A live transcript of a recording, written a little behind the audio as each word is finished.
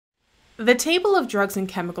The table of drugs and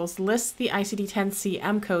chemicals lists the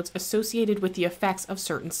ICD-10-CM codes associated with the effects of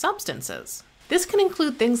certain substances. This can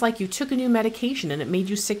include things like you took a new medication and it made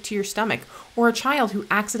you sick to your stomach, or a child who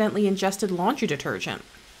accidentally ingested laundry detergent.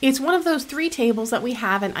 It's one of those 3 tables that we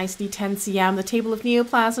have in ICD-10-CM, the table of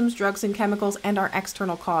neoplasms, drugs and chemicals, and our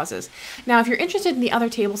external causes. Now, if you're interested in the other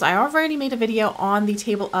tables, I already made a video on the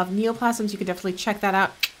table of neoplasms. You can definitely check that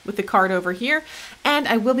out with the card over here. And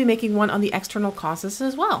I will be making one on the external causes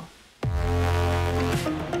as well.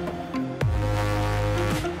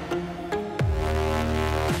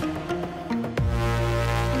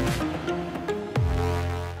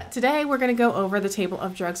 Today, we're going to go over the table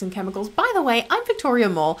of drugs and chemicals. By the way, I'm Victoria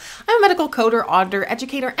Moll. I'm a medical coder, auditor,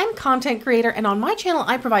 educator, and content creator. And on my channel,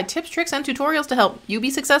 I provide tips, tricks, and tutorials to help you be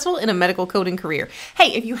successful in a medical coding career.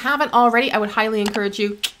 Hey, if you haven't already, I would highly encourage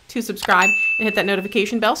you to subscribe and hit that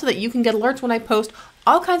notification bell so that you can get alerts when I post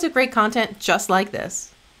all kinds of great content just like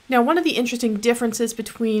this. Now, one of the interesting differences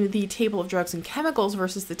between the table of drugs and chemicals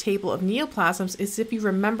versus the table of neoplasms is, if you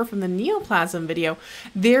remember from the neoplasm video,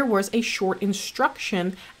 there was a short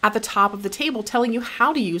instruction at the top of the table telling you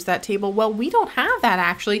how to use that table. Well, we don't have that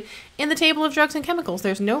actually in the table of drugs and chemicals.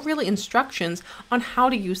 There's no really instructions on how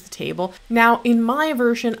to use the table. Now, in my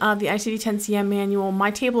version of the ICD-10-CM manual,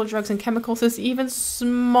 my table of drugs and chemicals is even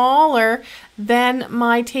smaller than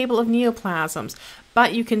my table of neoplasms.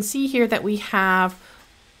 But you can see here that we have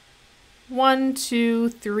 1, 2,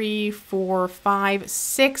 3, 4, 5,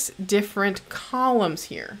 6 different columns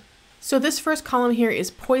here. So this first column here is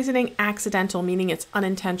poisoning accidental, meaning it's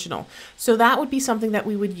unintentional. So that would be something that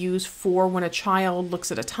we would use for when a child looks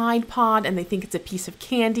at a Tide Pod and they think it's a piece of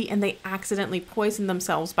candy and they accidentally poison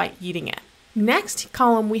themselves by eating it. Next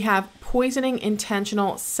column, we have poisoning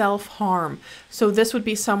intentional self-harm. So this would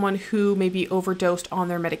be someone who maybe overdosed on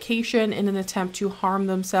their medication in an attempt to harm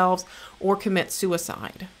themselves or commit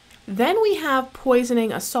suicide. Then we have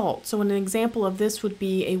poisoning assault. So an example of this would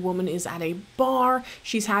be a woman is at a bar,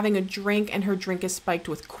 she's having a drink and her drink is spiked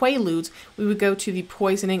with Quaaludes. We would go to the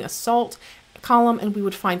poisoning assault column and we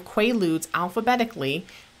would find Quaaludes alphabetically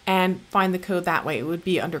and find the code that way. It would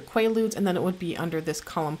be under Quaaludes and then it would be under this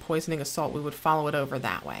column poisoning assault. We would follow it over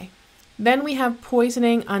that way. Then we have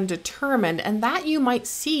poisoning undetermined, and that you might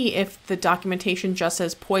see if the documentation just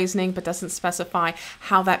says poisoning but doesn't specify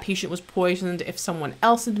how that patient was poisoned, if someone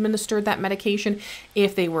else administered that medication,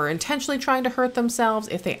 if they were intentionally trying to hurt themselves,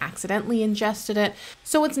 if they accidentally ingested it.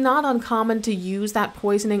 So it's not uncommon to use that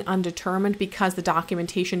poisoning undetermined because the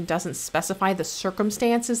documentation doesn't specify the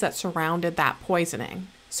circumstances that surrounded that poisoning.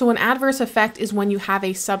 So an adverse effect is when you have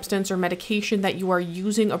a substance or medication that you are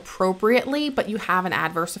using appropriately, but you have an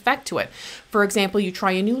adverse effect to it. For example, you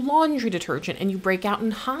try a new laundry detergent and you break out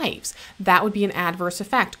in hives. That would be an adverse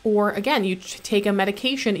effect. Or again, you take a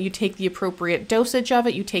medication, you take the appropriate dosage of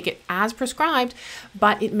it, you take it as prescribed,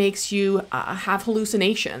 but it makes you have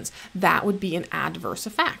hallucinations. That would be an adverse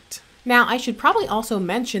effect. Now, I should probably also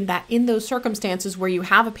mention that in those circumstances where you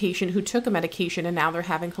have a patient who took a medication and now they're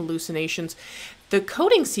having hallucinations, the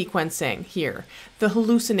coding sequencing here, the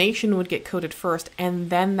hallucination would get coded first and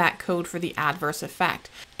then that code for the adverse effect.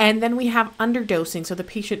 And then we have underdosing. So the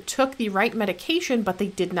patient took the right medication, but they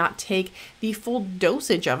did not take the full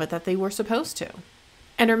dosage of it that they were supposed to.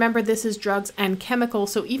 And remember, this is drugs and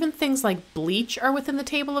chemicals, so even things like bleach are within the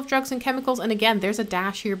table of drugs and chemicals. And again, there's a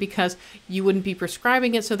dash here because you wouldn't be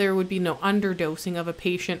prescribing it, so there would be no underdosing of a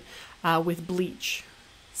patient with bleach.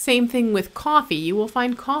 Same thing with coffee. You will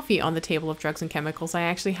find coffee on the table of drugs and chemicals. I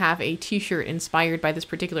actually have a t-shirt inspired by this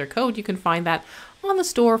particular code. You can find that on the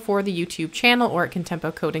store for the YouTube channel or at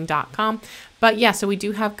contempocoding.com. But yeah, so we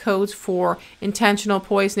do have codes for intentional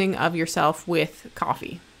poisoning of yourself with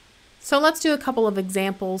coffee. So let's do a couple of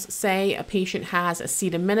examples. Say a patient has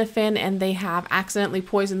acetaminophen and they have accidentally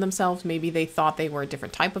poisoned themselves. Maybe they thought they were a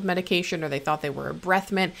different type of medication or they thought they were a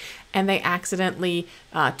breath mint and they accidentally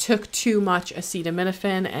took too much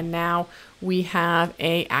acetaminophen, and now we have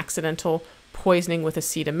a accidental poisoning with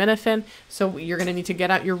acetaminophen. So you're going to need to get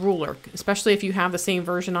out your ruler, especially if you have the same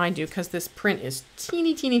version I do, because this print is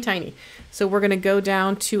teeny tiny. So we're going to go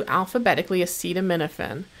down to alphabetically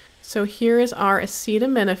acetaminophen. So here is our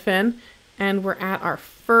acetaminophen, and we're at our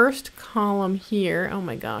first column here. Oh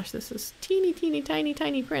my gosh, this is teeny tiny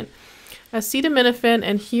print. Acetaminophen,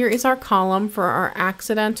 and here is our column for our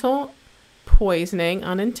accidental poisoning,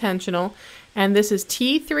 unintentional, and this is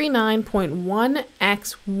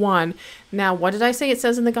T39.1X1. Now, what did I say it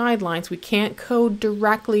says in the guidelines? We can't code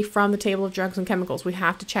directly from the table of drugs and chemicals. We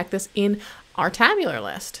have to check this in our tabular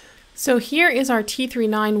list. So here is our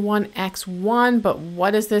T391X1, but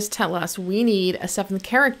what does this tell us? We need a 7th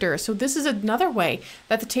character. So this is another way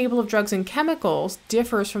that the table of drugs and chemicals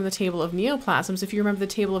differs from the table of neoplasms. If you remember the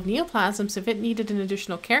table of neoplasms, if it needed an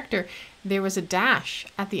additional character, there was a dash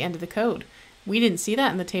at the end of the code. We didn't see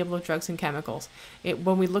that in the table of drugs and chemicals.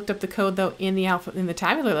 When we looked up the code, though, in the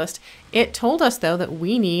tabular list, it told us, though, that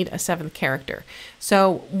we need a 7th character.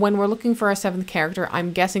 So when we're looking for a 7th character,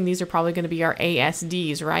 I'm guessing these are probably going to be our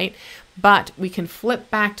ASDs, right? But we can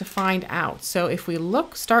flip back to find out. So if we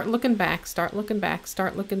start looking back,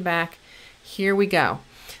 here we go.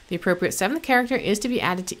 The appropriate 7th character is to be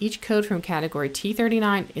added to each code from category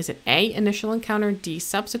T39. Is it A, initial encounter, D,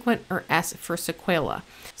 subsequent, or S for sequela?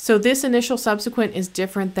 So this initial subsequent is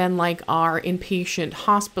different than like our inpatient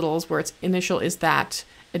hospitals where its initial is that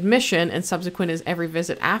admission and subsequent is every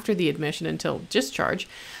visit after the admission until discharge.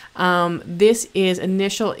 This is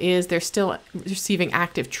initial is they're still receiving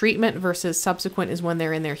active treatment versus subsequent is when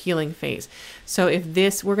they're in their healing phase. So if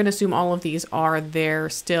this, we're going to assume all of these they're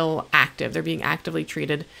still active. They're being actively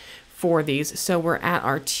treated for these. So we're at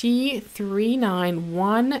our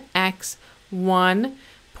T391X1,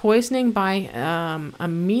 poisoning by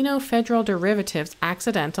aminofederal derivatives,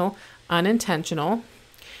 accidental, unintentional.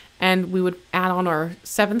 And we would add on our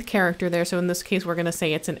 7th character there. So in this case, we're going to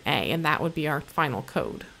say it's an A, and that would be our final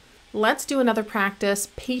code. Let's do another practice.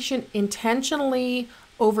 Patient intentionally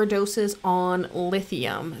overdoses on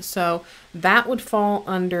lithium. So that would fall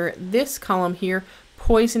under this column here,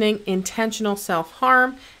 poisoning, intentional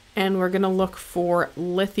self-harm. And we're going to look for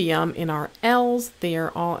lithium in our L's. They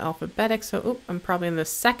are all alphabetic. So I'm probably in the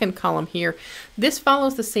 2nd column here. This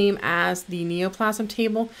follows the same as the neoplasm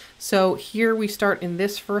table. So here we start in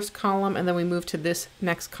this 1st column and then we move to this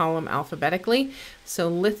next column alphabetically. So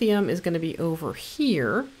lithium is going to be over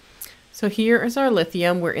here. So here is our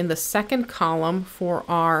lithium. We're in the 2nd column for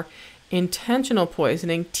our intentional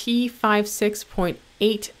poisoning,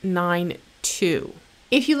 T56.892.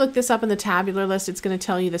 If you look this up in the tabular list, it's going to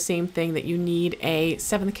tell you the same thing, that you need a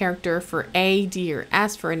 7th character for A, D, or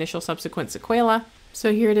S for initial, subsequent, sequela.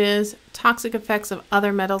 So here it is, toxic effects of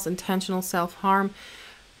other metals, intentional self-harm,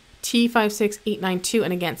 T56892,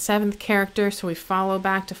 and again, 7th character. So we follow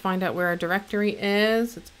back to find out where our directory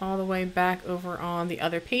is. It's all the way back over on the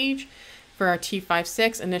other page for our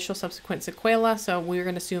T56, initial, subsequent, sequela. So we're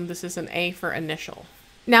going to assume this is an A for initial.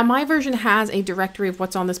 Now my version has a directory of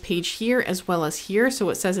what's on this page here as well as here. So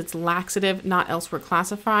it says it's laxative, not elsewhere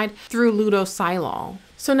classified, through ludoxylol.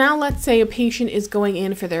 So now let's say a patient is going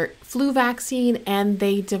in for their flu vaccine and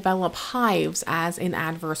they develop hives as an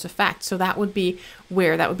adverse effect. So that would be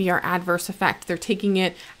where that would be our adverse effect. They're taking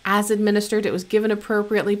it as administered. It was given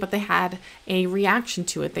appropriately, but they had a reaction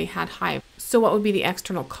to it. They had hives. So what would be the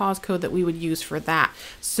external cause code that we would use for that?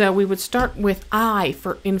 So we would start with I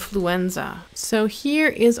for influenza. So here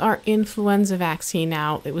is our influenza vaccine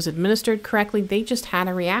now. It was administered correctly. They just had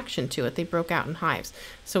a reaction to it. They broke out in hives.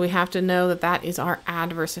 So we have to know that that is our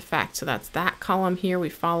adverse effect. So that's that column here. We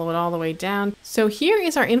follow it all the way down. So here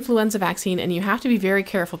is our influenza vaccine, and you have to be very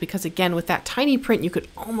careful because again, with that tiny print, you could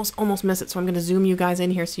almost miss it. So I'm going to zoom you guys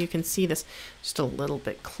in here so you can see this just a little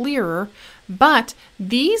bit clearer. But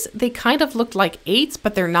these, they kind of looked like 8s,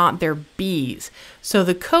 but they're not, they're Bs. So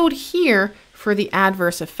the code here for the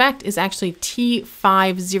adverse effect is actually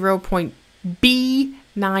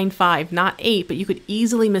T50.B95, not 8, but you could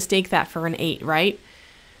easily mistake that for an 8, right?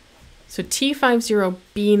 So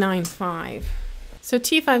T50B95. So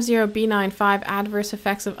T50B95, adverse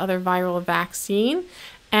effects of other viral vaccine,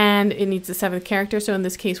 and it needs the 7th character. So in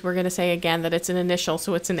this case, we're going to say again that it's an initial,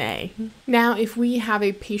 so it's an A. Now, if we have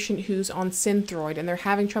a patient who's on Synthroid and they're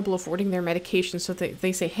having trouble affording their medication, so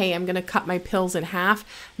they say, hey, I'm going to cut my pills in half,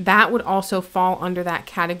 that would also fall under that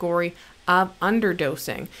category of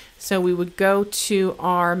underdosing. So we would go to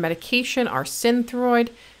our medication, our Synthroid,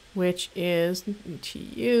 which is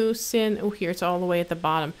here it's all the way at the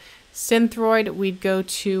bottom. Synthroid, we'd go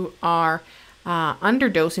to our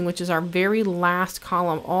underdosing, which is our very last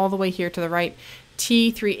column, all the way here to the right,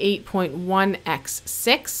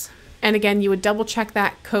 T38.1X6. And again, you would double check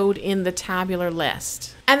that code in the tabular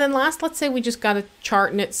list. And then last, let's say we just got a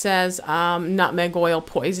chart and it says nutmeg oil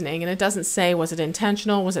poisoning, and it doesn't say, was it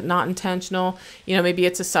intentional, was it not intentional? You know, maybe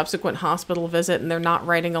it's a subsequent hospital visit and they're not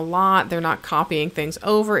writing a lot, they're not copying things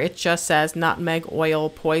over, it just says nutmeg oil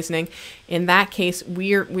poisoning. In that case,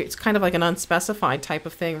 it's kind of like an unspecified type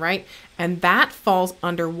of thing, right? And that falls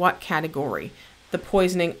under what category? The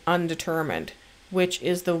poisoning undetermined, which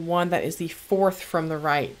is the one that is the 4th from the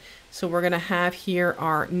right. So we're going to have here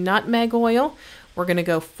our nutmeg oil, we're going to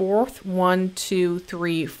go fourth, 1, 2,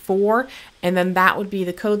 3, 4, and then that would be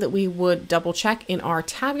the code that we would double check in our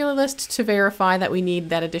tabular list to verify that we need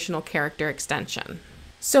that additional character extension.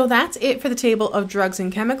 So that's it for the table of drugs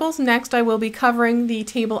and chemicals. Next, I will be covering the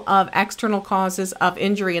table of external causes of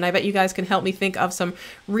injury, and I bet you guys can help me think of some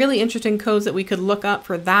really interesting codes that we could look up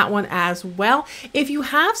for that one as well. If you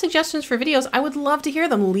have suggestions for videos, I would love to hear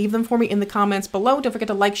them. Leave them for me in the comments below. Don't forget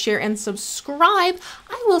to like, share, and subscribe.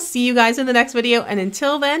 I will see you guys in the next video, and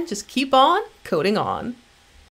until then, just keep on coding on.